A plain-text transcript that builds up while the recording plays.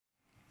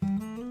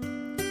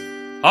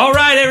All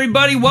right,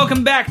 everybody,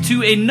 welcome back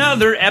to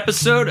another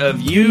episode of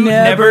You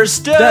Never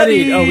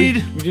Studied. Oh,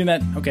 we're doing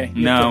that? Okay.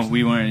 No,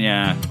 we weren't,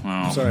 yeah.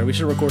 Well. Sorry, we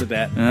should have recorded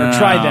that. Or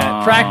tried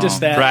that.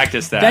 Practiced that.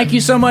 Practice that. Thank you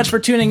so much for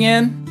tuning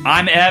in.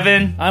 I'm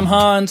Evan. I'm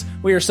Hans.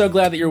 We are so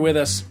glad that you're with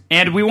us.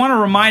 And we want to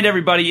remind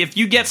everybody, if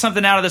you get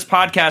something out of this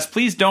podcast,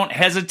 please don't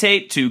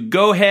hesitate to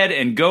go ahead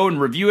and go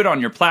and review it on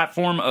your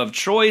platform of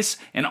choice.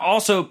 And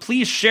also,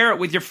 please share it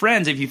with your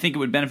friends if you think it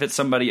would benefit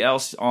somebody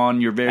else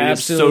on your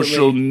various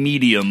social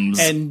mediums.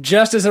 And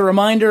just as a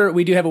reminder,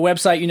 we do have a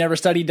website,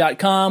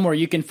 youneverstudied.com, where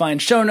you can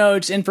find show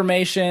notes,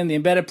 information, the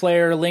embedded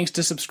player, links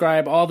to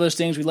subscribe, all those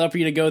things. We'd love for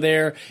you to go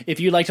there. If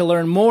you'd like to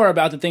learn more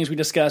about the things we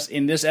discuss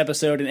in this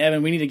episode, and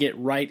Evan, we need to get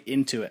right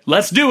into it.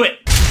 Let's do it!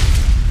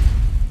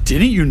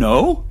 Didn't you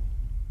know?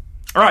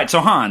 All right, so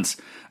Hans,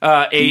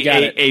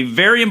 a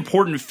very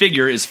important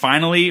figure is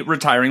finally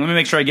retiring. Let me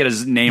make sure I get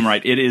his name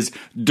right. It is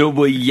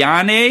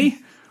Dubayane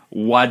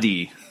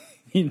Wadi.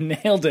 You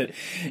nailed it.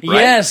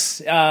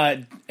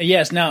 Right?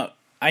 Yes. Now,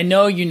 I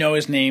know you know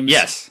his name.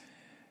 Yes,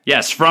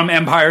 from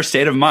Empire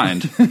State of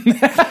Mind.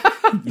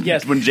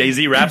 Yes. When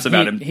Jay-Z raps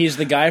about him. He's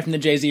the guy from the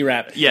Jay-Z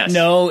rap. Yes.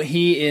 No,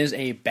 he is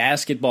a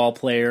basketball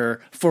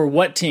player. For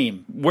what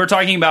team? We're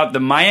talking about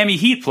the Miami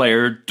Heat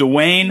player,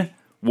 Dwayne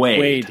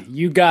Wade.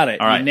 You got it.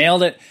 All right. You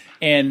nailed it.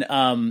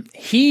 And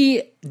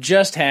he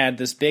just had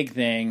this big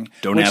thing.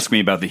 Don't ask me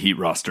about the Heat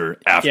roster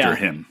after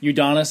him.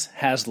 Udonis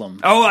Haslem.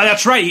 Oh,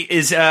 that's right.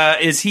 Is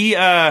he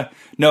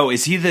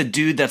the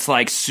dude that's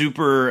like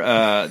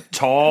super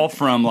tall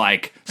from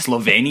like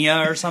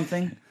Slovenia or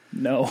something?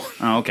 No.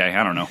 Oh, okay.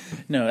 I don't know.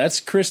 No, that's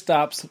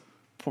Kristaps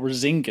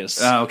Porzingis.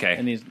 Oh, okay.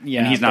 And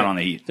he's not on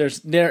the Heat.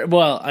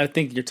 Well, I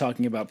think you're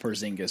talking about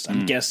Porzingis.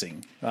 I'm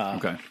guessing.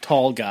 Okay.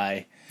 Tall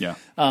guy. Yeah.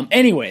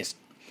 Anyways,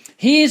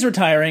 he's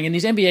retiring, and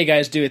these NBA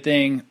guys do a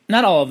thing.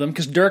 Not all of them,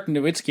 because Dirk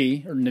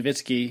Nowitzki,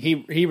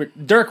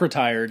 Dirk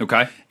retired.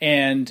 Okay.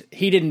 And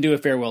he didn't do a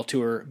farewell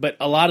tour, but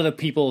a lot of the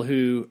people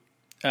who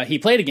he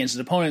played against, his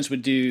opponents,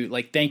 would do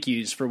like thank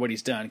yous for what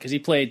he's done, because he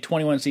played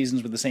 21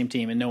 seasons with the same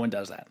team, and no one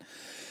does that.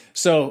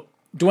 So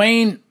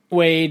Dwayne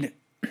Wade,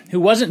 who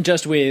wasn't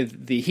just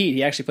with the Heat,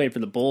 he actually played for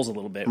the Bulls a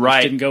little bit,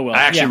 which didn't go well.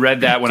 I actually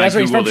read that when I Googled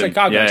him. He's from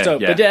Chicago,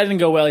 but that didn't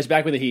go well. He's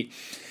back with the Heat.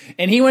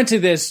 And he went to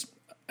this,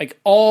 like,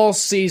 all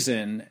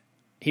season,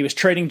 he was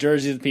trading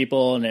jerseys with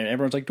people, and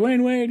everyone's like,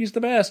 Dwayne Wade, he's the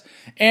best.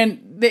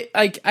 And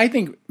I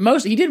think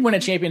he did win a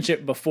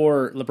championship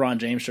before LeBron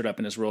James showed up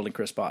in his world and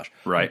Chris Bosh.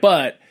 Right.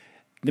 But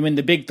when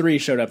the big three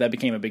showed up, that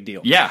became a big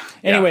deal. Yeah.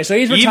 Anyway, so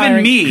he's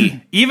retiring.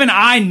 Even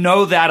I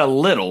know that a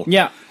little.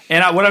 Yeah.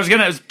 And what I was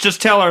going to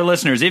just tell our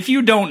listeners, if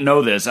you don't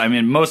know this, I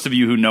mean, most of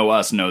you who know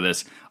us know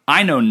this,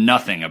 I know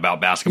nothing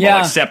about basketball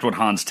except what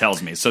Hans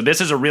tells me. So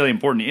this is a really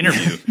important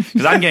interview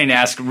because I'm getting to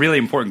ask really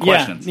important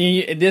questions.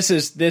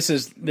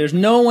 There's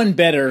no one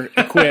better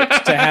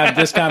equipped to have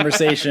this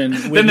conversation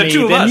with than the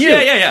two of us. You.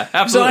 Yeah,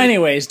 absolutely. So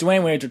anyways,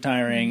 Dwayne Wade's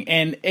retiring,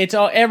 and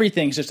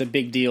everything's just a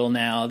big deal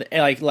now.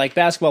 Like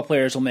basketball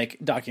players will make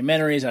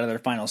documentaries out of their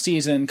final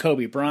season.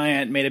 Kobe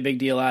Bryant made a big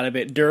deal out of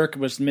it. Dirk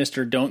was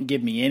Mr. Don't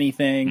Give Me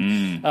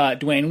Anything.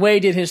 Dwayne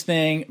Wade did his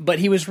thing, but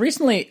he was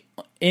recently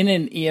in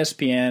an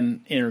ESPN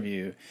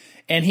interview,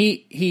 and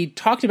he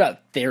talked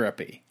about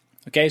therapy.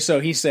 Okay, so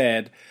he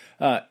said,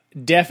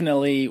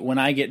 definitely when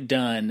I get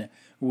done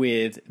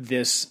with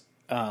this,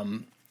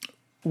 when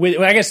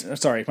I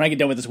get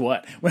done with this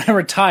when I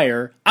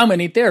retire, I'm going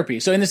to need therapy.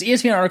 So in this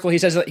ESPN article, he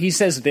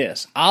says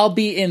this, I'll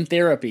be in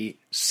therapy,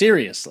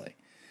 seriously.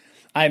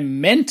 I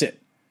meant it.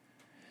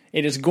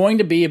 It is going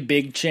to be a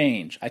big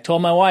change. I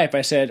told my wife,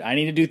 I said, I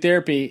need to do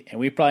therapy, and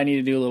we probably need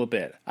to do a little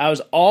bit. I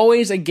was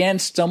always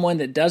against someone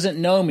that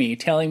doesn't know me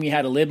telling me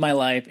how to live my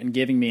life and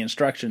giving me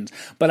instructions.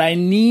 But I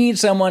need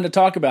someone to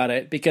talk about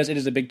it because it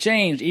is a big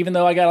change. Even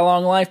though I got a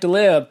long life to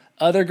live,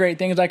 other great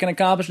things I can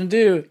accomplish and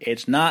do,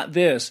 it's not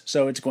this,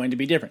 so it's going to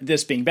be different.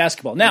 This being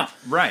basketball. Now,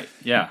 right,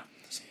 yeah.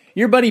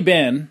 Your buddy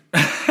Ben.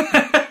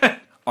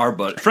 Our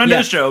buddy. Friend of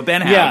the show,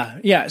 Ben Howe.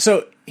 Yeah.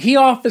 So he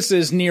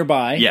offices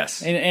nearby.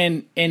 Yes.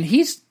 And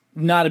he's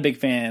not a big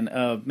fan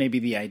of maybe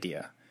the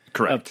idea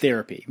of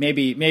therapy.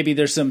 Maybe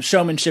there's some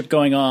showmanship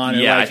going on.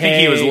 Yeah, I think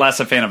he was less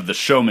a fan of the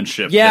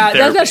showmanship than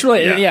therapy. That's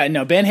really...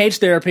 no, Ben hates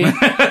therapy.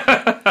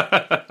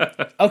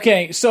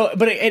 Okay,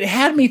 but it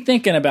had me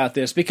thinking about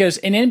this because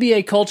in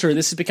NBA culture,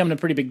 this is becoming a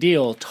pretty big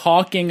deal,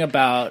 talking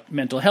about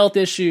mental health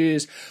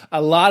issues.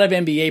 A lot of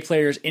NBA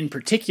players in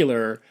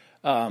particular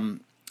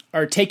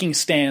are taking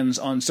stands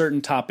on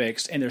certain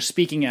topics, and they're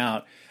speaking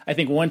out. I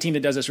think one team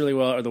that does this really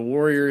well are the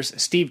Warriors.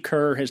 Steve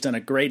Kerr has done a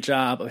great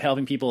job of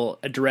helping people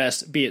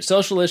address, be it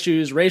social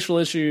issues, racial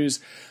issues,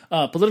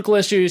 political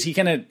issues.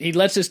 He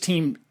lets his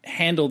team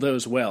handle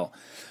those well.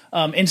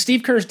 And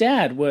Steve Kerr's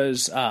dad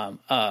was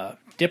a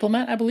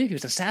diplomat, I believe. He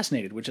was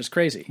assassinated, which is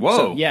crazy. Whoa!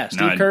 So, yeah,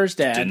 Steve Kerr's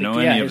dad. Didn't know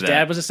any of his that.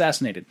 dad was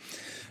assassinated.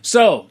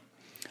 So,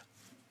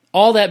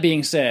 all that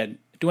being said,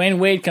 Dwayne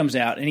Wade comes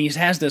out and he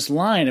has this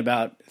line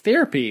about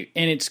therapy,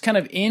 and it's kind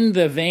of in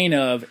the vein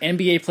of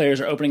NBA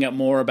players are opening up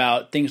more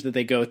about things that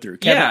they go through.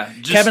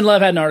 Kevin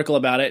Love had an article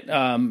about it.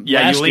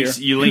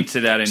 You linked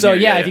to that in so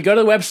here. If you go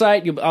to the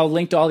website, I'll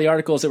link to all the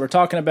articles that we're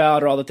talking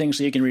about or all the things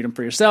so you can read them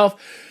for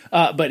yourself.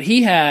 But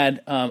he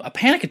had a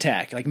panic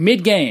attack like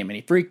mid-game, and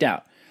he freaked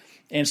out.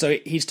 And so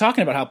he's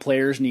talking about how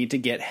players need to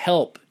get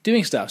help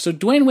doing stuff. So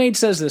Dwayne Wade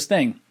says this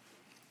thing,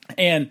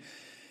 and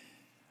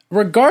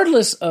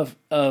regardless of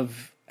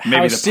maybe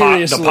how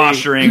the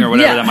posturing or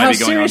whatever that might be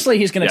going on. How seriously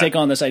he's going to take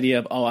on this idea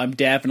of, I'm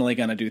definitely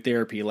going to do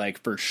therapy, like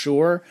for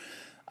sure.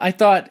 I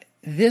thought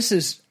this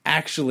is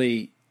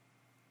actually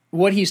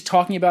what he's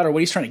talking about, or what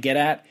he's trying to get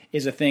at,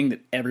 is a thing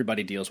that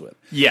everybody deals with.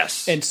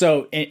 Yes. And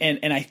so,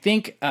 and I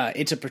think I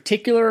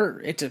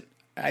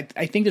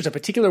think there's a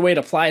particular way it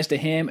applies to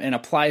him and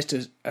applies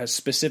to a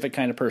specific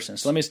kind of person.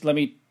 So let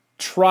me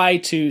try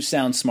to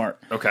sound smart.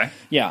 Okay.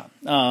 Yeah.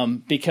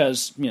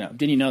 Because,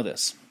 didn't you know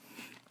this?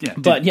 Yeah.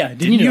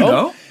 Didn't you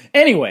know?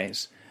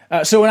 Anyways,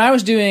 so when I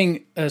was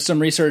doing some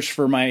research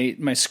for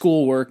my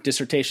schoolwork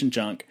dissertation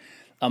junk,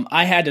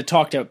 I had to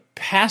talk to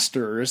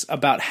pastors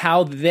about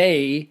how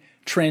they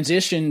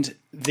transitioned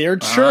their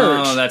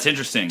church. Oh, that's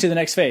interesting. To the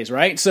next phase,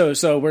 right?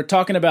 So we're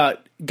talking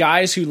about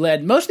guys who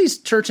led. Most of these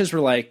churches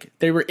were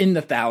they were in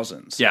the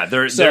thousands. Yeah,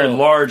 they're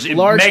large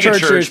mega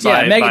churches.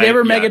 They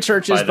were mega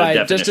churches by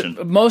definition.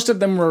 Most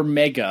of them were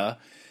mega.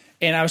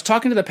 And I was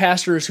talking to the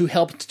pastors who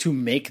helped to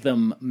make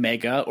them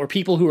mega, or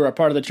people who were a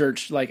part of the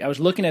church. Like I was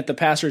looking at the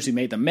pastors who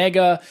made them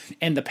mega,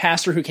 and the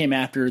pastor who came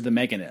after the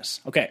meganess.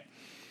 Okay.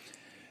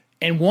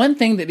 And one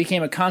thing that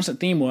became a constant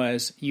theme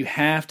was you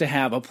have to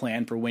have a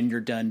plan for when you're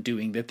done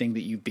doing the thing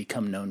that you've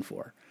become known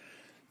for.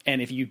 And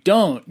if you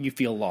don't, you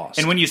feel lost.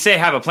 And when you say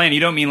have a plan,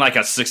 you don't mean like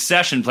a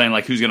succession plan,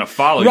 like who's going to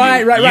follow right,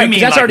 you. Right. You mean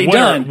that's already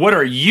done. What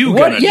are you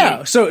going to do?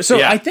 Yeah. So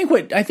I think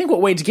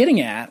what Wade's getting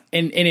at,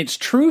 and it's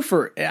true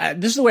for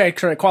this is the way I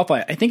try to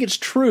qualify it. I think it's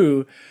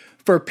true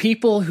for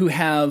people who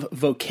have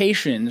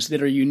vocations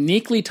that are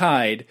uniquely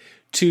tied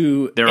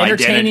to their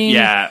entertaining,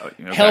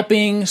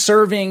 helping,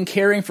 serving,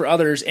 caring for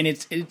others, and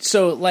it's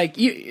so like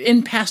you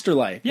in pastor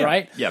life,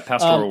 right? Yeah,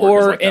 pastoral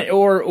work is like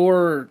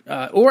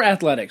that. or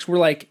athletics. We're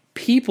like,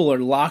 people are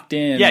locked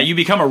in. Yeah, you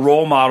become a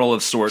role model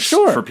of sorts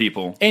for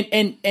people.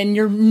 And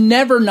you're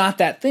never not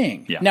that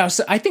thing. Yeah. Now,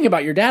 so I think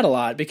about your dad a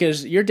lot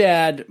because your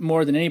dad,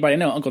 more than anybody I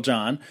know, Uncle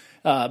John,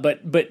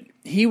 but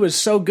he was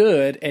so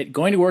good at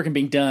going to work and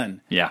being done.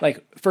 Yeah.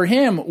 Like for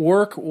him,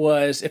 work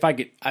was,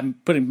 I'm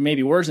putting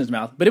maybe words in his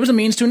mouth, but it was a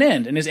means to an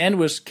end. And his end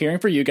was caring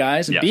for you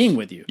guys and being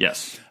with you.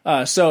 Yes.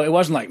 So it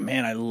wasn't like,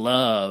 man, I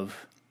love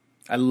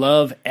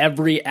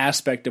every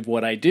aspect of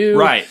what I do.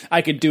 Right.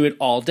 I could do it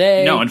all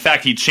day. No, in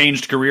fact, he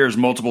changed careers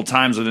multiple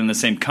times within the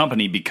same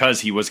company because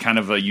he was kind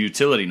of a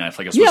utility knife,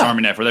 like a Swiss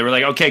Army knife, where they were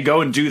like, okay,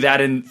 go and do that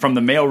from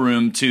the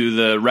mailroom to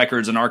the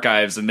records and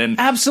archives and then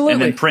absolutely,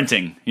 and then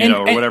printing,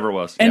 or whatever it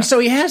was. And so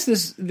he has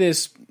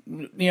this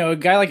a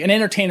guy like an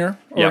entertainer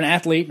or an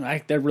athlete,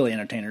 they're really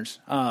entertainers.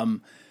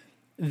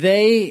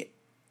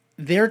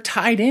 They're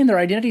tied in, their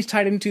identity's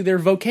tied into their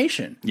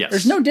vocation. Yes.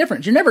 There's no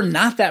difference. You're never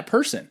not that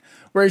person.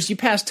 Whereas you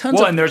pass tons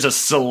of... and there's a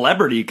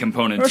celebrity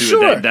component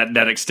to it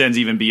that extends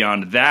even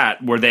beyond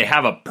that, where they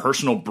have a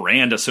personal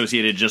brand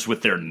associated just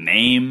with their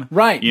name.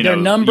 Right, their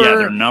number,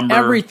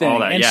 everything. All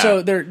that, and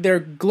so they're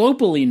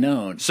globally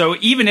known. So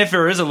even if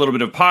there is a little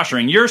bit of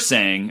posturing, you're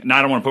saying... Now,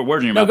 I don't want to put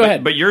words in your mouth. Go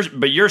ahead. But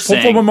you're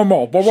saying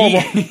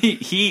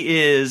he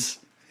is...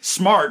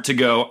 smart to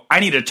go, I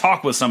need to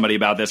talk with somebody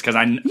about this because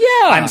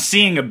I'm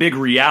seeing a big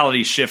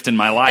reality shift in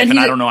my life and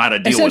I don't know how to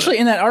deal with it. Essentially,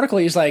 in that article,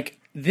 he's like,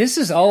 this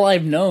is all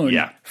I've known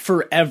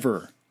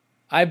forever.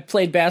 I've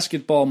played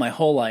basketball my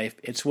whole life.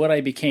 It's what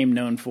I became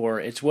known for.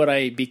 It's what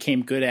I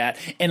became good at.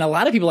 And a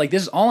lot of people are like,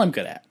 this is all I'm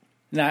good at.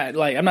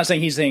 Now, I'm not saying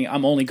he's saying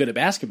I'm only good at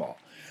basketball,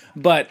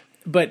 but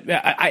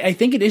I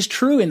think it is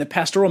true in the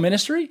pastoral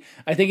ministry.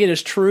 I think it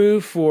is true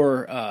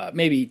for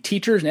maybe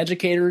teachers and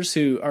educators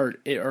who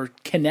are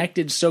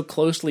connected so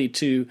closely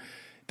to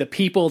the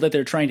people that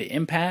they're trying to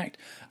impact.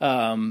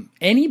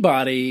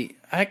 Anybody,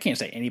 I can't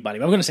say anybody,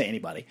 but I'm going to say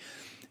anybody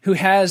who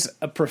has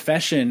a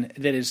profession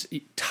that is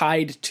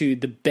tied to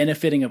the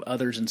benefiting of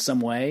others in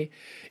some way.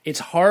 It's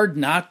hard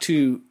not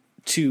to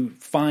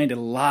find a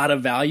lot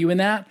of value in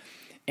that.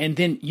 And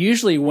then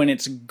usually when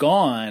it's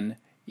gone,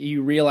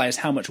 you realize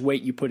how much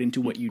weight you put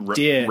into what you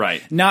did,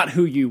 not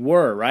who you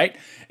were, right?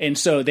 And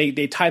so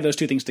they tie those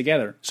two things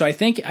together. So I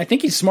think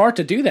he's smart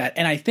to do that.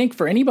 And I think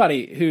for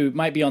anybody who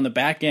might be on the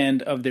back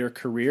end of their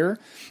career,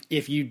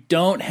 if you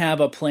don't have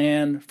a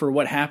plan for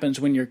what happens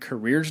when your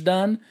career's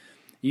done,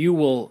 you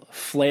will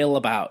flail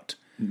about.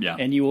 Yeah.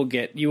 And you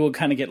will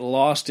kind of get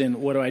lost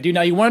in, what do I do?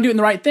 Now, you want to do it in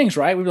the right things,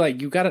 right? We'd be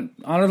like, you've got to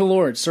honor the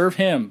Lord, serve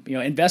Him,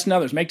 invest in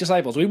others, make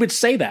disciples. We would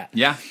say that.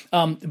 Yeah.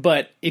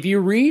 But if you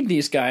read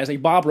these guys,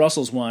 like Bob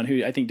Russell's one,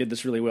 who I think did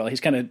this really well.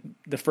 He's kind of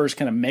the first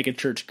kind of mega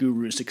church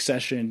guru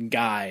succession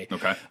guy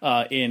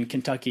in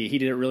Kentucky. He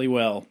did it really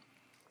well.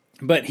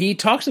 But he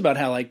talks about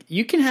how like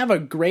you can have a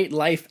great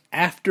life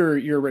after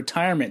your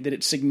retirement, that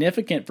it's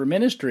significant for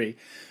ministry,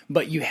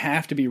 but you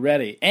have to be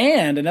ready.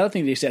 And another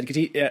thing that he said, because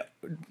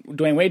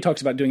Dwayne Wade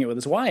talks about doing it with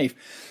his wife,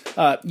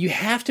 you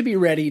have to be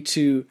ready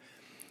to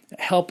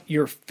help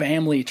your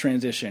family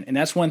transition. And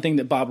that's one thing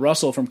that Bob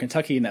Russell from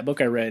Kentucky, in that book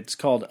I read, it's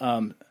called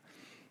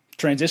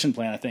Transition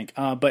Plan, I think.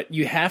 But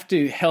you have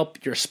to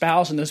help your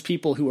spouse and those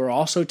people who are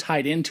also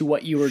tied into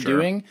what you are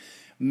doing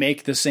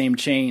make the same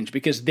change,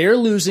 because they're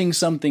losing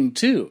something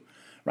too,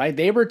 right?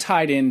 They were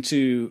tied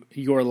into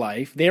your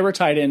life. They were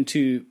tied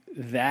into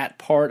that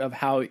part of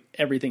how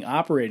everything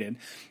operated.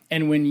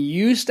 And when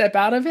you step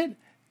out of it,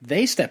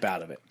 they step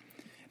out of it.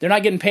 They're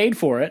not getting paid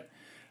for it,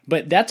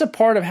 but that's a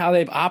part of how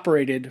they've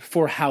operated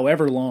for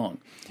however long.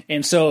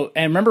 And so,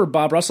 and remember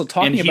Bob Russell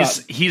talking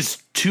about... he's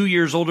 2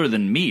 years older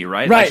than me,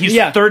 right? Right, like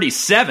he's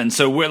 37,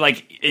 so we're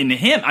like, in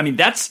him, I mean,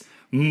 that's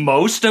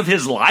most of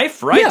his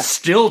life, right? Yeah.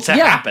 Still to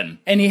happen.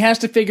 And he has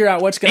to figure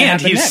out what's going to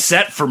happen next. And next. he's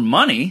set for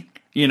money,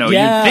 you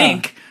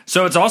think.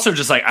 So it's also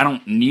just like, I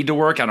don't need to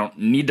work. I don't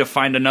need to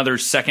find another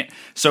second.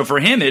 So for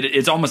him,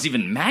 it's almost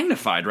even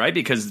magnified, right?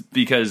 Because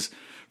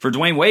for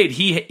Dwayne Wade,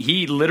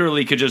 he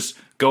literally could just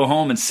go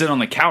home and sit on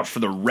the couch for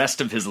the rest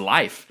of his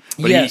life.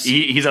 But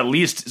he's at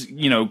least,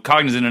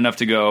 cognizant enough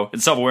to go,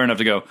 and self-aware enough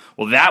to go,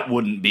 well, that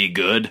wouldn't be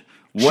good.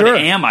 What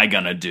am I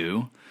going to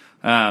do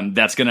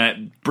that's going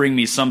to bring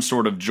me some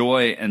sort of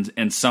joy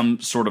and some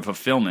sort of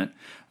fulfillment?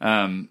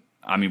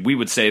 I mean, we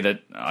would say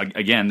that,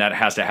 again, that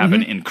has to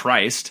happen in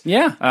Christ.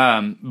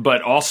 Yeah.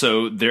 But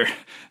also,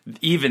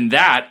 even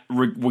that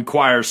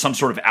requires some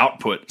sort of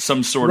output,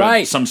 some sort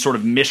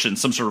of mission,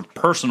 some sort of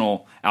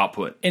personal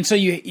output. And so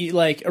you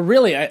like,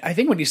 really, I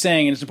think what he's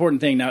saying, and it's an important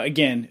thing. Now,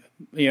 again,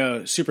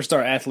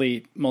 superstar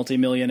athlete,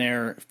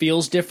 multimillionaire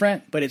feels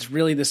different, but it's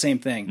really the same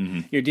thing. Mm-hmm.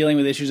 You're dealing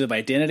with issues of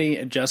identity,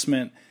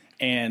 adjustment,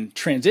 and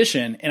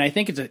transition. And I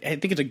think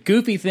it's a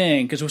goofy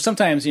thing, because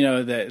sometimes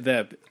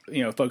the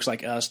folks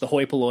like us, the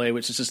hoi polloi,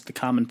 which is just the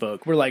common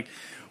folk, we're like,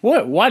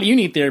 what? Why do you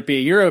need therapy?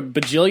 You're a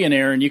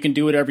bajillionaire and you can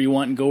do whatever you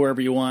want and go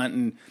wherever you want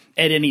and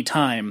at any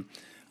time.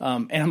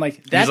 And I'm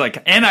like, he's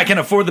like, and I can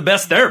afford the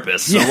best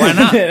therapist, so why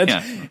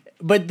not?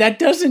 But that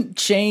doesn't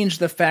change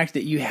the fact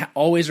that you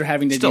always are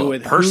having to deal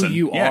with who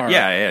you are.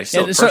 Yeah.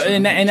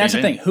 And that's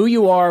the thing: who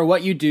you are,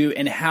 what you do,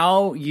 and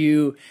how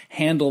you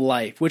handle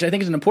life, which I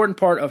think is an important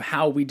part of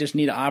how we just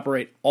need to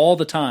operate all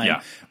the time,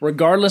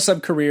 regardless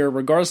of career,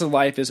 regardless of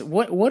life. Is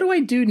what do I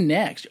do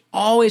next? You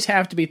always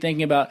have to be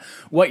thinking about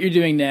what you're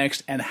doing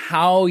next and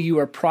how you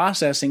are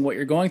processing what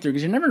you're going through,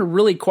 because you're never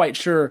really quite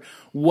sure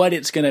what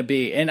it's going to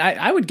be. And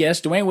I would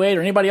guess Dwayne Wade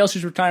or anybody else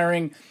who's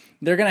retiring,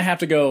 they're going to have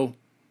to go,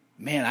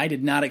 man, I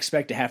did not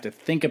expect to have to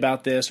think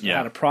about this or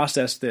how to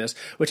process this,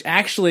 which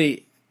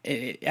actually,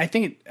 I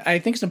think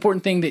it's an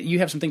important thing that you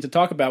have something to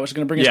talk about, which is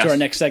going to bring us to our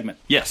next segment.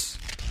 Yes.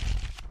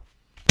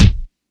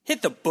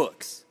 Hit the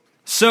books.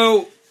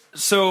 So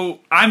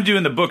I'm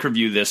doing the book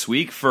review this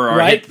week for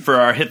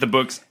our Hit the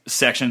Books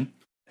section.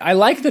 I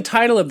like the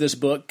title of this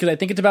book because I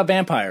think it's about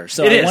vampires.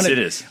 So it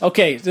is.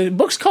 Okay, the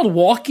book's called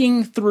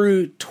Walking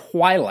Through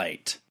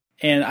Twilight.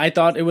 And I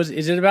thought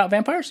is it about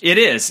vampires? It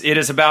is. It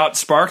is about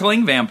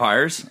sparkling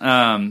vampires.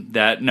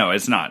 No,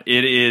 it's not.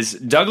 It is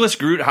Douglas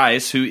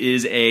Groothuis, who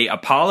is a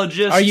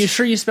apologist. Are you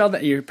sure you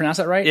pronounced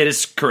that right? It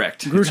is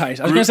correct. Groothuis.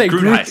 I was going to say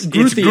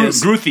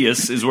Groothuis.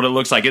 Groothuis is what it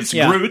looks like. It's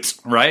Groot,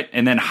 right?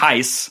 And then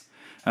Heiss.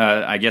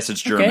 I guess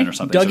it's German or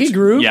something. Dougie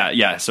Groot?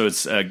 Yeah. So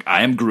it's I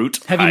am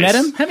Groot. Have you met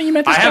him? Haven't you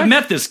met this guy? I have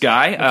met this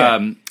guy.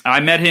 Okay. I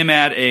met him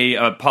at a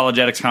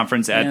apologetics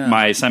conference at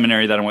my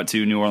seminary that I went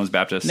to, New Orleans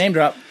Baptist. Name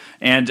drop.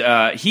 And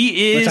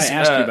he is... Which I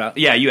asked you about.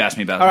 Yeah, you asked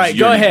me about. All right,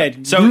 go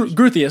ahead. So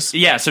Groothuis.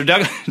 Yeah, so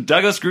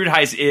Douglas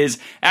Groothuis is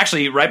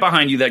actually right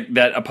behind you,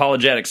 that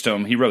apologetics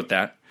tome. He wrote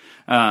that.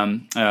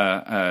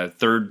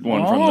 Third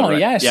one from the right.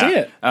 Yeah, I see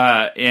it.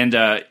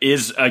 And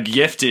is a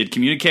gifted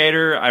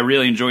communicator. I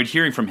really enjoyed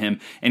hearing from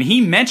him. And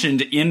he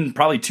mentioned in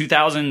probably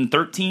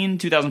 2013,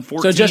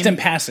 2014. So just in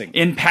passing.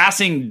 In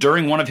passing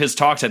during one of his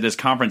talks at this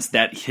conference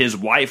that his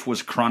wife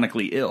was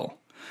chronically ill.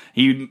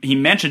 He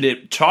mentioned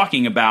it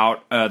talking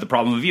about the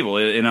problem of evil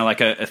in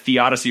a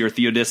theodicy or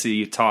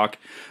theodicy talk.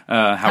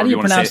 How do you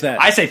pronounce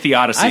that? I say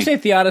theodicy. I say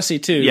theodicy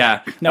too.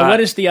 Yeah. Now, what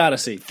is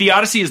theodicy?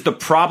 Theodicy is the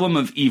problem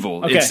of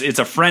evil. Okay. It's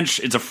a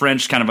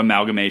French kind of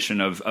amalgamation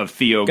of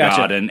theo,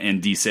 God,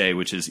 and dise,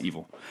 which is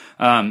evil.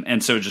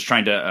 And so just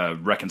trying to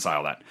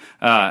reconcile that.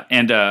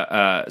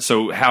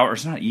 So or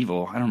it's not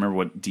evil. I don't remember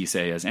what dise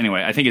is.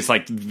 Anyway, I think it's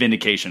like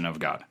vindication of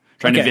God.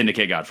 Trying to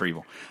vindicate God for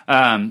evil.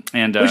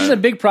 Which is a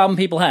big problem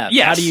people have.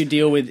 Yes. How do you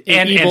deal with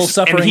evil,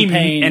 suffering,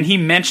 pain? And he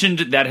mentioned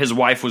that his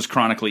wife was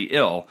chronically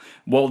ill.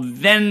 Well,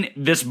 then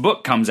this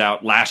book comes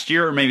out last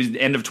year, or maybe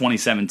the end of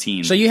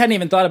 2017. So you hadn't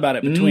even thought about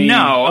it between...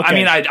 No. Okay. I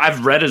mean,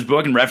 I've read his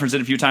book and referenced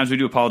it a few times. We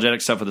do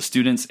apologetic stuff with the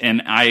students,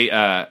 and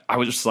I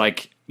was just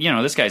like...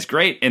 this guy's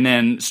great. And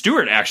then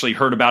Stuart actually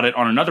heard about it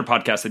on another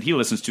podcast that he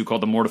listens to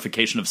called The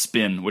Mortification of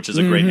Spin, which is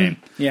a great name.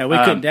 Yeah, we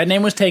could. That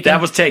name was taken.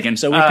 That was taken.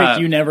 So we picked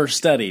You Never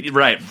Studied.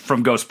 Right,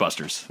 from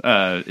Ghostbusters.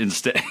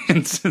 Instead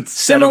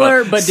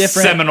Similar, but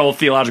different. Seminal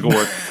theological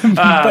work.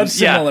 But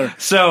similar. Yeah.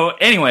 So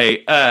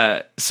anyway,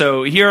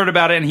 so he heard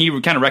about it and he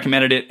kind of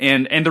recommended it.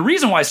 And the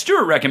reason why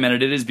Stuart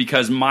recommended it is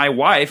because my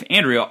wife,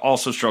 Andrea,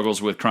 also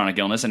struggles with chronic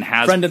illness and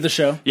has... Friend of the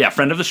show. Yeah,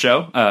 friend of the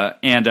show,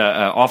 and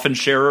often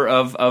sharer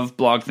of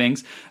blog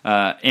things.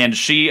 And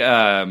she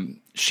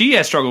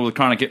has struggled with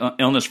chronic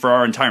illness for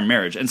our entire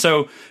marriage. And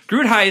so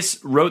Groothuis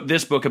wrote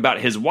this book about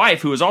his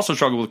wife, who has also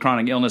struggled with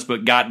chronic illness,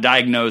 but got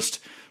diagnosed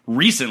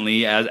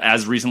recently,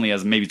 as recently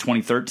as maybe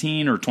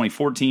 2013 or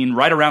 2014,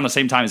 right around the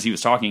same time as he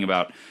was talking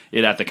about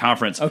it at the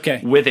conference,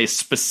 with a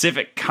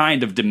specific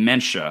kind of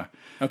dementia.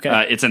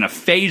 Okay. It's an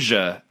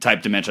aphasia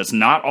type dementia. It's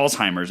not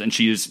Alzheimer's, and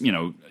she's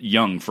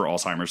young for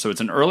Alzheimer's. So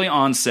it's an early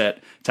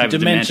onset type of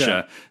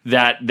dementia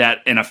that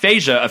an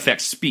aphasia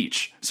affects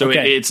speech. So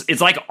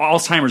it's like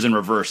Alzheimer's in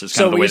reverse. Is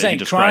kind of the way that he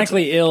describes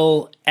chronically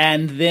ill,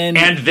 and then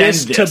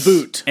this to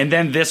boot, and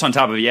then this on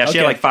top of it. Yeah, she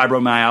had like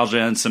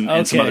fibromyalgia and some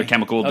other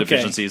chemical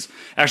deficiencies.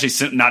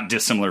 Actually, not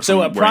dissimilar. So from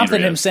what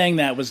prompted him saying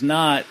that was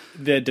not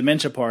the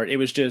dementia part. It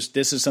was just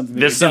this is something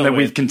that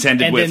we've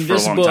contended with for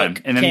a long time.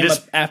 And then this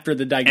came up after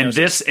the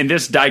diagnosis. And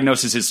this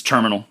diagnosis is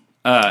terminal.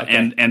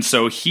 And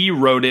so he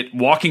wrote it,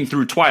 Walking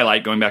Through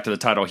Twilight, going back to the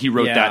title, he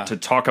wrote that to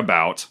talk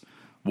about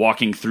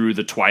walking through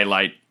the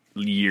twilight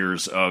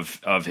years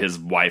of his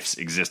wife's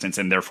existence,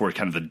 and therefore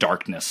kind of the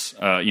darkness,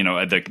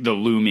 the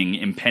looming,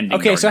 impending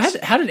darkness. So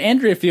how did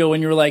Andrea feel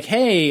when you were like,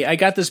 hey, I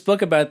got this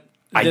book about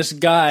this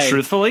guy?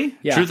 Truthfully,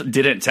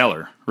 didn't tell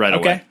her right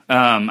away.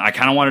 I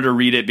kind of wanted to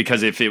read it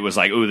because if it was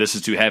like, oh, this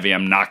is too heavy,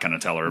 I'm not going to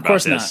tell her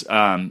about this.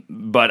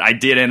 But I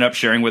did end up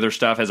sharing with her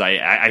stuff as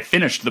I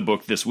finished the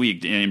book this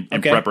week in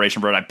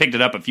preparation for it. I picked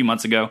it up a few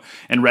months ago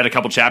and read a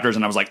couple chapters,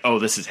 and I was like, oh,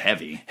 this is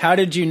heavy. How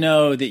did you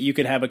know that you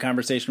could have a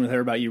conversation with her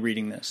about you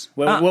reading this?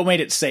 What made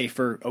it safe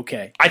or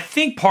okay? I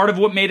think part of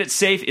what made it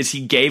safe is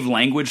he gave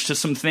language to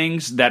some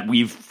things that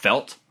we've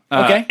felt.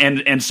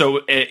 And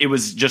so it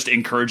was just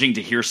encouraging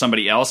to hear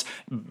somebody else.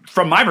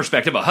 From my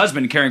perspective, a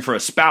husband caring for a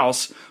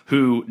spouse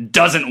who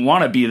doesn't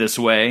want to be this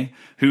way,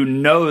 who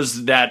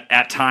knows that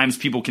at times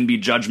people can be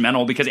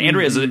judgmental because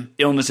Andrea's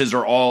illnesses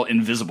are all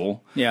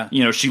invisible. Yeah.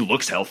 She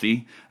looks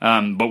healthy,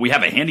 but we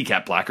have a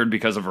handicap placard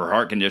because of her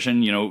heart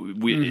condition.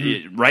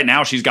 Right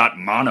now she's got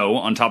mono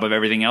on top of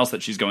everything else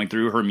that she's going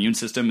through. Her immune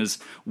system is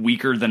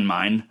weaker than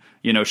mine.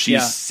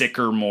 She's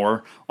sicker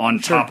more on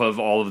top of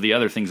all of the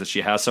other things that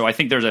she has. So I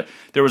think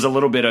there was a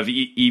little bit of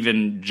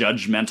even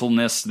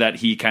judgmentalness that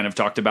he kind of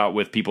talked about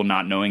with people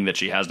not knowing that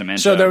she has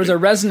dementia. So there was a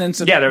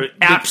resonance.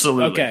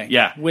 Absolutely. Okay.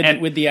 Yeah.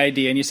 With the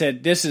idea, and you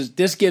said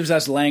this gives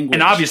us language.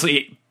 And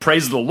obviously,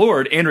 praise the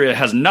Lord, Andrea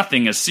has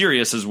nothing as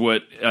serious as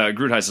what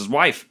Groothuis'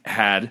 wife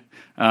had.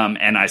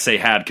 And I say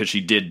had because she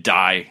did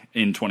die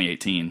in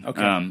 2018.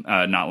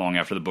 Not long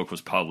after the book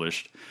was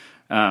published.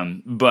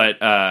 But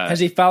has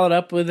he followed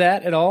up with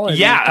that at all?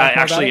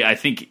 Actually, I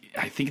think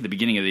at the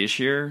beginning of this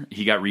year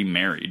he got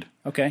remarried.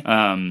 Okay.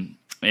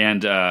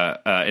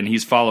 And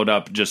he's followed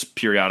up just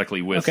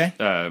periodically with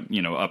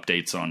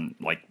updates on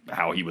like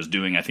how he was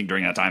doing. I think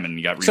during that time, and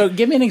he got. So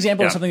give me an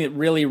example of something that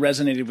really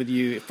resonated with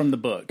you from the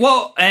book.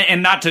 Well,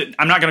 and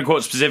I'm not going to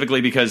quote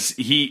specifically because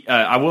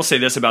I will say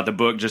this about the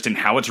book, just in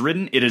how it's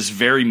written. It is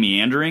very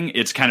meandering.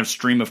 It's kind of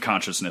stream of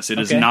consciousness. It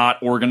is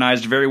not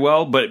organized very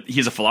well. But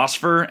he's a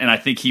philosopher, and I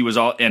think he was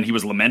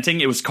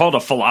lamenting. It was called A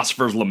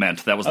Philosopher's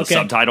Lament. That was the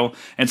subtitle.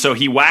 And so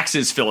he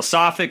waxes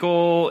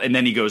philosophical, and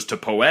then he goes to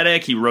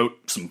poetic. He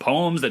wrote some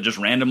poems that just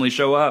randomly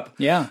show up.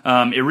 Yeah.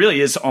 It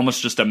really is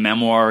almost just a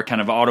memoir,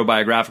 kind of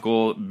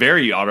autobiographical,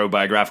 very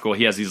autobiographical.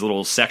 He has these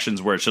little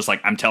sections where it's just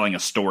like, I'm telling a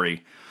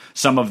story.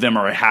 Some of them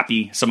are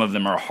happy, some of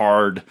them are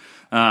hard.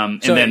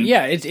 It's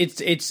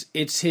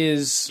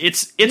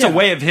a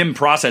way of him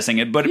processing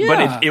it, but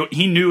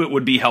he knew it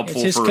would be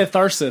helpful. It's his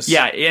catharsis.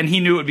 Yeah, and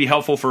he knew it would be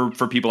helpful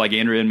for people like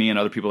Andrea and me and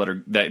other people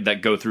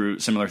that go through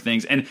similar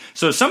things. And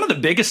so some of the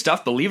biggest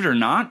stuff, believe it or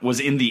not, was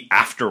in the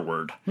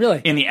afterword.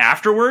 Really? In the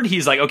afterword,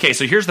 he's like, okay,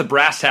 so here's the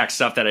brass tack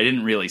stuff that I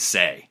didn't really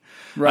say.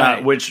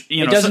 Right. Which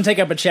it doesn't take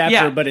up a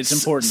chapter, but it's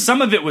important.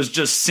 Some of it was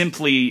just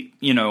simply,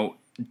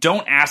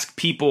 don't ask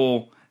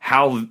people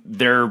how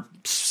their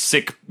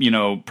sick,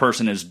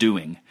 person is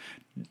doing.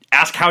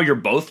 Ask how you're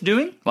both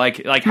doing.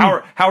 Like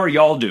how are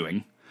y'all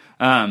doing?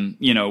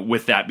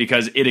 With that,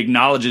 because it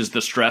acknowledges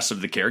the stress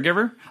of the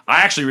caregiver.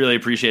 I actually really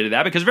appreciated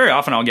that because very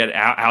often I'll get,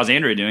 how's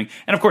Andrea doing?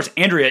 And of course,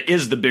 Andrea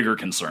is the bigger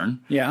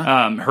concern.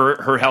 Yeah.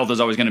 Her health is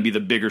always going to be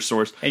the bigger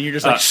source. And you're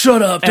just like,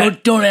 shut up,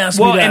 don't ask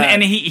me that.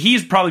 And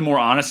he's probably more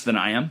honest than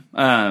I am.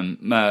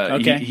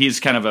 He's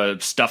kind of a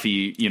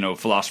stuffy,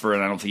 philosopher,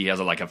 and I don't think he has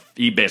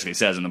he basically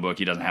says in the book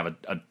he doesn't have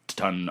a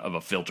ton of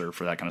a filter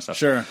for that kind of stuff.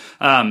 Sure.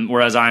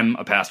 Whereas I'm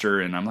a pastor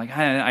and I'm like,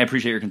 I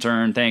appreciate your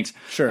concern, thanks.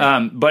 Sure.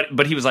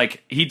 But he was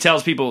like, he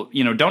tells people,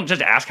 don't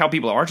just ask how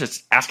people are,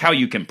 just ask how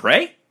you can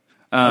pray.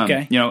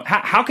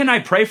 How can I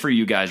pray for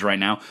you guys right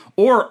now?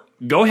 Or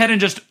go ahead and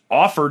just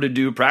offer to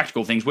do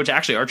practical things, which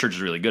actually our church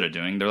is really good at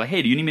doing. They're like,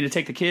 hey, do you need me to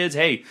take the kids?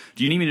 Hey,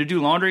 do you need me to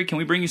do laundry? Can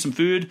we bring you some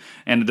food?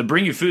 And the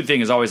bring you food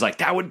thing is always like,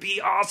 that would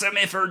be awesome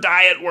if her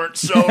diet weren't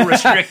so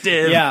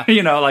restrictive. Yeah.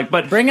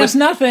 But bring us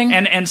nothing.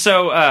 And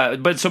so,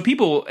 so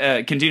people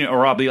continue,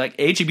 or I'll be like,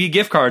 HEB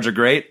gift cards are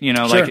great,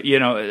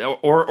 Sure.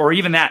 or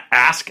even that,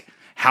 ask,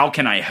 how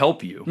can I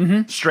help you?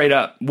 Mm-hmm. Straight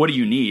up, what do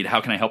you need?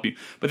 How can I help you?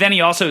 But then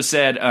he also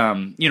said,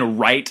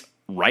 write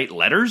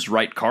letters,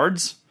 write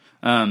cards.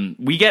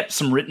 We get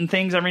some written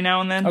things every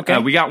now and then. Okay.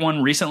 We got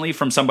one recently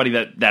from somebody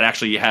that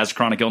actually has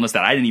chronic illness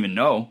that I didn't even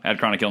know had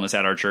chronic illness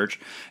at our church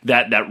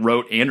that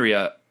wrote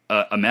Andrea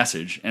a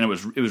message, and it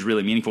was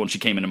really meaningful. And she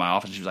came into my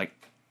office and she was like,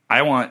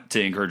 I want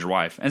to encourage your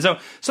wife. And so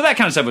that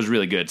kind of stuff was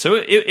really good. So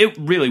it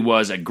really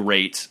was a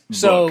great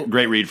book,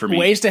 great read for me.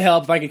 Ways to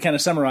help, if I could kind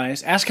of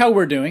summarize. Ask how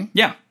we're doing.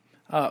 Yeah.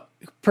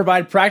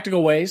 Provide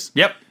practical ways.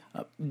 Yep.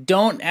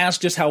 Don't ask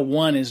just how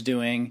one is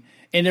doing.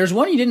 And there's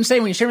one you didn't say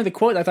when you shared me the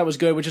quote that I thought was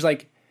good, which is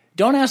like,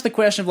 don't ask the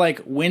question of like,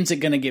 when's it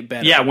going to get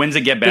better? Yeah, when's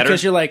it get better?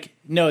 Because you're like,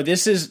 no,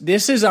 this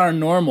is our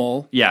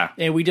normal. Yeah.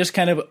 And we just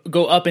kind of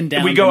go up and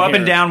down. We go up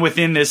and down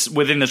within this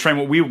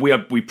framework.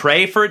 We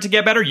pray for it to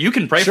get better. You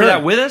can pray for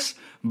that with us.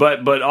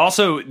 But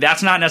also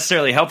that's not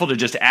necessarily helpful to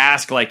just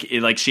ask like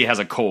she has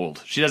a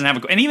cold. She doesn't have a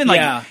cold. And even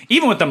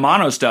with the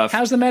mono stuff.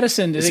 How's the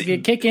medicine? Did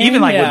it kick in?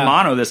 Even with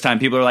mono this time,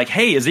 people are like,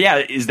 hey, is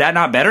that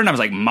not better? And I was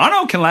like,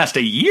 mono can last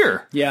a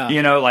year. Yeah.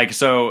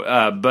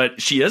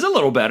 But she is a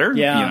little better.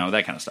 Yeah.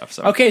 That kind of stuff.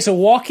 So. Okay, so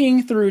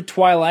walking through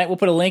Twilight, we'll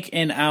put a link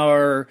in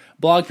our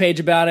blog page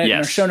about it, in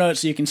our show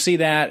notes so you can see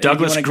that.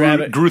 Douglas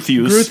Groothuis.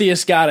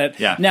 Groothuis got it.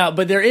 Yeah. Now,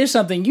 but there is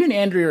something, you and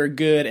Andrea are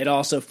good at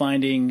also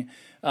finding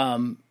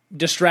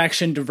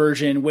distraction,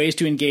 diversion, ways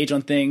to engage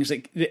on things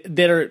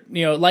that are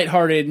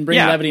lighthearted and bring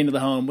levity into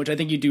the home, which I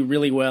think you do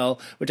really well,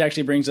 which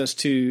actually brings us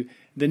to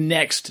the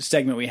next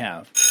segment we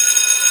have.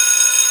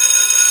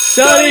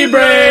 Study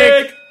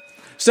break!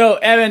 So,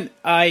 Evan,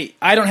 I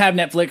don't have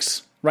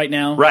Netflix right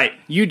now. Right.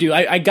 You do.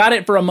 I got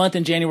it for a month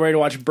in January to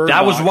watch Bird Box.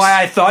 That was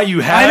why I thought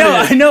you had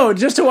it. I know,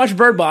 just to watch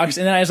Bird Box.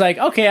 And then I was like,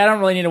 okay, I don't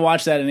really need to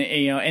watch that.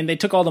 And they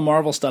took all the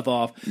Marvel stuff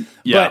off.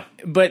 Yeah.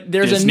 But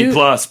there's Disney a new...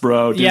 Plus,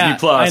 bro. Disney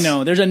Plus. I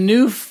know. There's a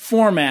new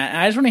format. And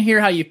I just want to hear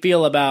how you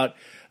feel about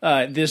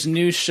this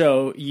new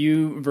show,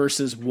 You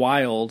versus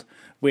Wild,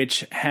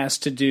 which has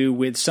to do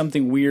with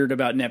something weird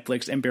about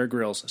Netflix and Bear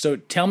Grylls. So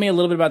tell me a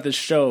little bit about this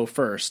show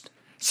first.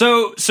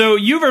 So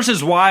You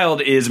versus Wild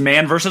is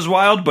Man versus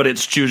Wild, but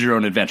it's choose your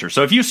own adventure.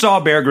 So if you saw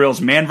Bear Grylls'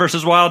 Man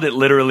versus Wild, it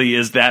literally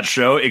is that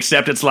show,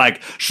 except it's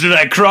like, should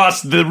I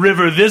cross the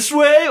river this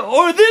way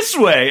or this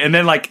way? And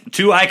then like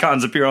two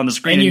icons appear on the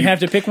screen. And you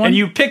have to pick one? And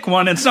you pick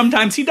one, and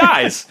sometimes he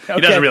dies. Okay.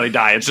 He doesn't really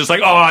die. It's just like,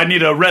 oh, I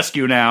need a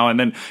rescue now. And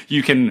then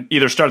you can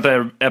either start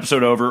the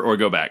episode over or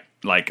go back.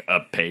 Like a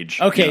page.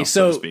 Okay,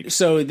 so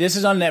so this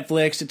is on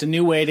Netflix. It's a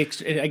new way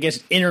to, I guess,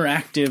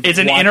 interactive. It's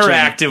an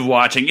interactive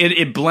watching.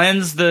 It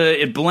blends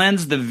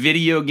the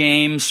video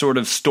game sort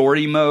of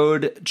story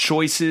mode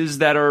choices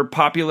that are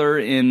popular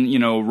in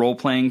role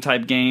playing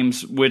type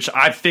games, which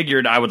I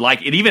figured I would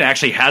like. It even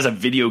actually has a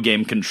video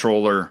game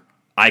controller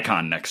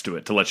icon next to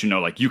it to let you know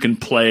like you can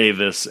play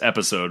this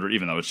episode, or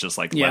even though it's just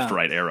like left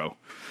right arrow.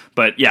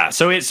 But yeah,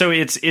 so it's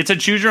a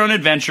choose your own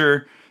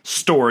adventure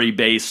story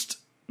based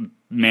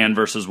Man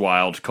versus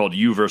Wild called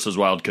You versus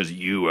Wild because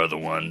you are the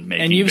one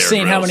making. And you've Bear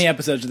seen Grylls how many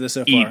episodes of this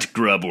so far? Eat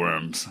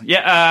grubworms.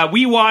 Yeah,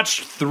 we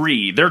watched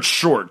 3. They're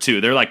short too.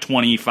 They're like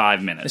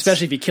 25 minutes,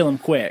 especially if you kill them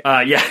quick.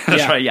 Yeah,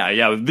 that's right.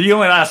 Yeah. They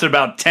only lasted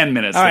about 10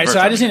 minutes. All right, so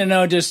I just need to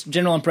know just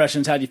general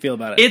impressions. How do you feel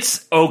about it?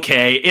 It's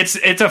okay. It's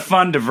a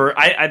fun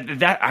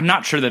I'm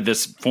not sure that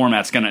this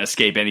format's going to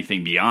escape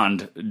anything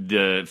beyond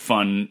the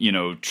fun.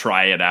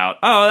 Try it out.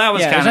 Oh, that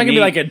was kind of it's not going to be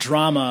like a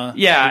drama.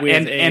 Yeah,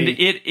 and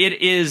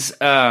it is.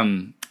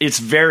 It's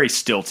very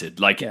stilted.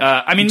 Like,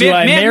 I mean, do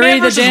I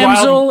marry the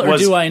damsel or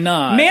do I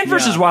not? Man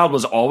versus Wild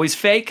was always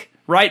fake,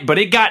 right? But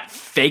it got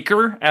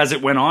faker as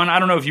it went on. I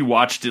don't know if you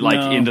watched it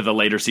into the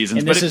later seasons.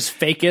 And but this is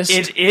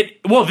fakest?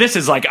 Well, this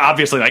is like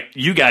obviously like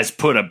you guys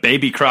put a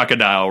baby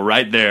crocodile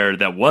right there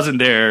that wasn't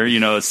there,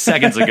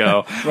 seconds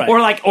ago. Right.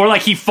 Or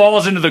like he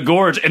falls into the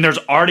gorge and there's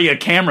already a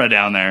camera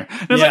down there.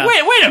 And it's like,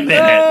 wait a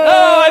minute.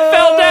 Oh, I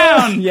fell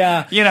down.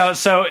 Yeah.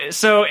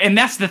 So and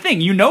that's the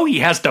thing. He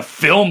has to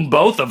film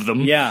both of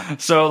them. Yeah.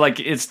 So like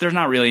there's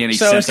not really any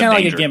sense So of it's kind of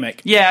like danger. a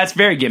gimmick. Yeah, it's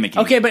very gimmicky.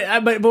 Okay,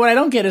 but what I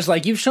don't get is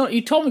like you told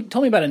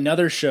me about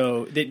another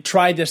show that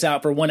tried this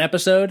out for one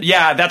episode.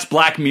 Yeah, that's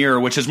Black Mirror,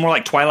 which is more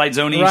like Twilight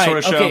Zone-y sort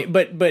of show. Okay,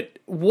 but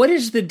what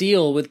is the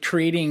deal with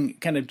creating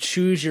kind of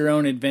choose your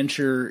own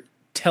adventure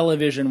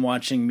television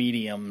watching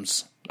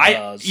mediums?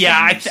 I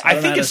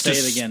think it's say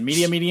it again.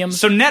 Mediums.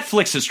 So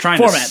Netflix is trying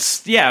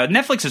formats.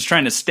 Netflix is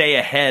trying to stay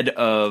ahead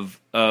of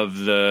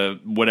the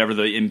whatever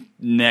the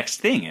next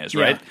thing is,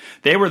 right? Yeah.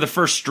 They were the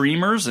first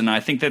streamers, and I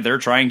think that they're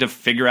trying to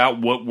figure out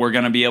what we're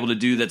going to be able to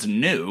do that's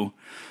new.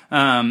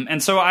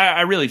 And so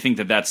I really think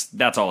that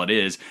that's all it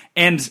is.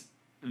 And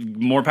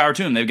more power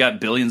to them. They've got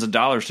billions of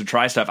dollars to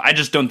try stuff. I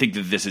just don't think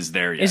that this is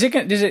there yet. Is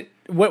it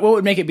What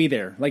would make it be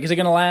there? Like, is it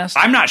going to last?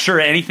 I'm not sure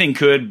anything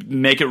could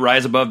make it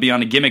rise above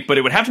beyond a gimmick, but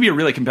it would have to be a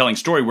really compelling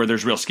story where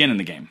there's real skin in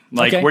the game.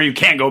 Like, where you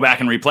can't go back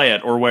and replay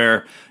it, or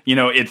where,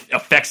 it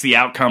affects the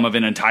outcome of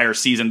an entire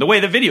season, the way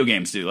that video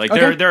games do. Like,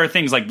 there are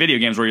things like video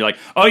games where you're like,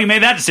 oh, you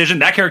made that decision,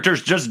 that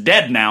character's just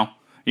dead now.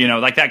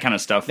 Like that kind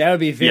of stuff. That would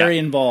be very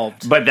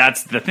involved. But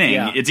that's the thing.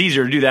 Yeah. It's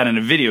easier to do that in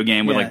a video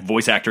game with like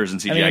voice actors and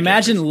CGI.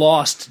 Imagine characters.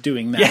 Lost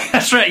doing that. Yeah,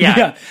 that's right.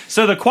 Yeah.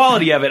 So the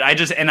quality of it, I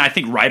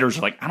think writers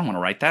are like, I don't want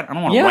to write that. I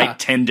don't want to write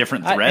 10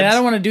 different threads. And I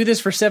don't want to do this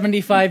for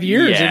 75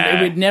 years. Yeah.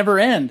 It would never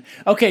end.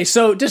 Okay,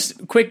 so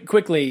just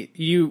quickly,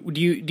 do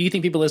you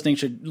think people listening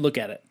should look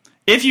at it?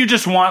 If you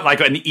just want like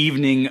an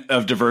evening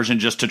of diversion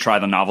just to try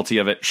the novelty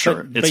of it,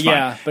 sure, it's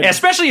fine. Yeah,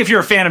 especially if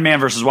you're a fan of Man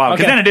vs. Wild,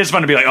 because then it is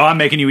fun to be like, oh, I'm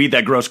making you eat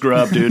that gross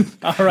grub, dude.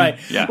 All right.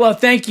 Yeah. Well,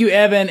 thank you,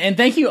 Evan, and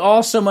thank you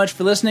all so much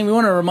for listening. We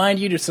want to remind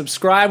you to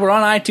subscribe. We're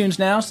on iTunes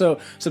now, so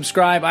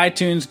subscribe,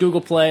 iTunes,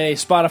 Google Play,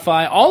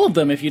 Spotify, all of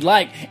them if you'd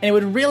like. And it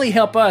would really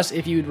help us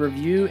if you'd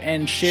review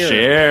and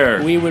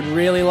share. We would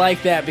really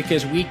like that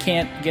because we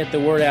can't get the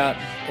word out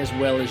as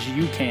well as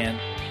you can.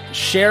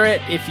 Share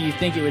it if you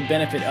think it would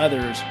benefit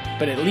others,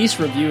 but at least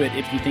review it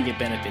if you think it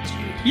benefits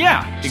you.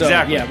 Yeah,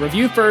 exactly. So,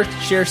 review first,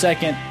 share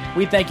second.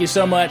 We thank you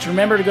so much.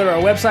 Remember to go to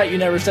our website,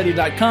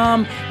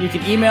 youneverstudied.com. You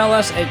can email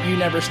us at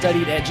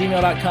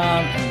youneverstudied@gmail.com.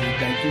 And we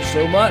thank you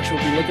so much.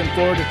 We'll be looking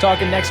forward to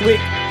talking next week.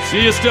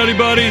 See you, study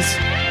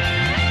buddies.